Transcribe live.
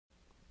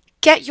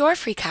Get your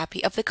free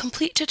copy of the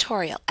complete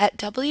tutorial at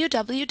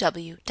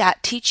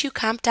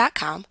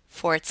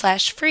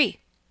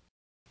www.teachucomp.com/free.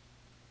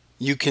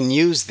 You can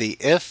use the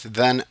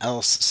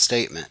if-then-else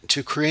statement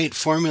to create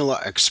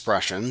formula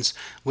expressions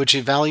which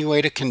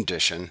evaluate a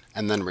condition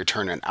and then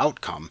return an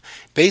outcome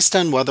based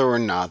on whether or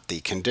not the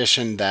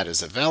condition that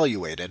is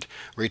evaluated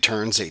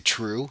returns a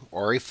true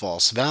or a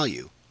false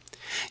value.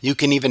 You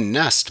can even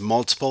nest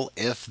multiple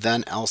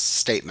if-then-else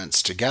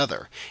statements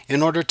together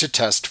in order to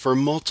test for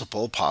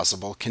multiple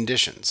possible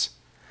conditions.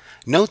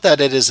 Note that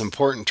it is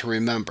important to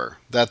remember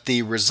that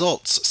the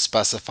results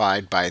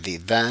specified by the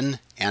then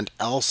and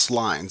else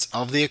lines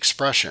of the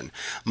expression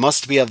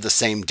must be of the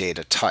same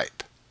data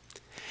type.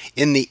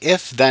 In the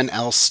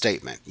if-then-else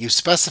statement, you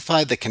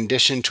specify the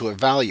condition to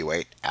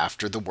evaluate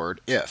after the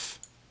word if.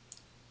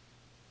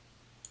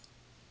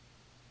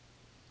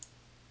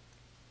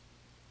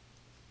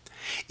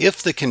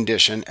 If the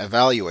condition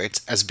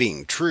evaluates as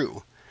being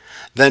true,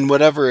 then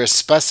whatever is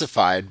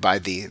specified by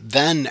the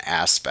then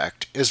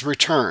aspect is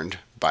returned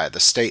by the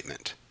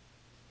statement.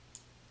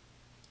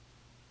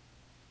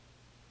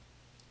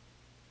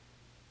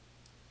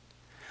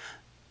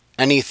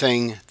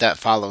 Anything that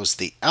follows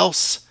the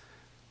else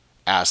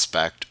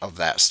aspect of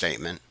that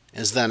statement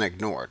is then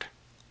ignored.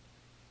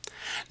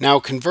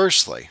 Now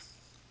conversely,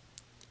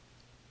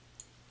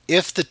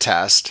 if the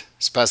test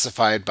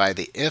specified by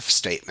the if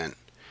statement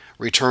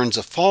returns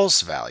a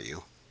false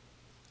value,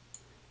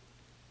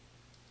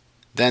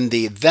 then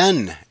the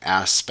then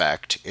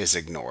aspect is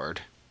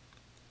ignored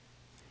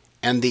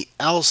and the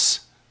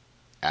else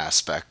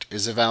aspect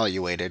is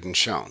evaluated and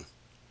shown.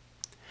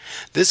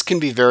 This can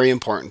be very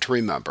important to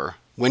remember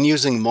when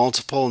using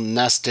multiple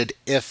nested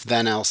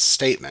if-then-else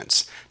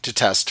statements to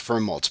test for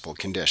multiple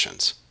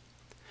conditions.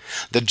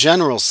 The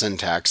general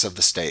syntax of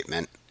the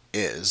statement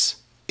is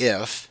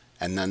if,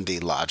 and then the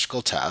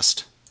logical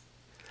test,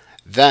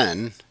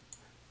 then,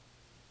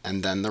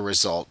 and then the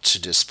result to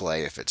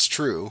display if it's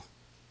true,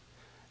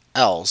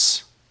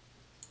 else,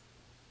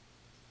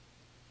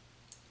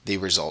 the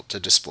result to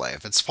display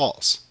if it's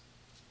false.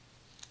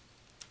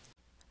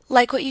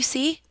 Like what you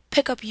see?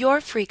 Pick up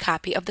your free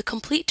copy of the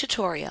complete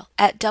tutorial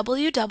at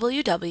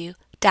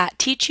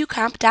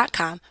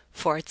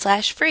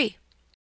www.teachucomp.com/free.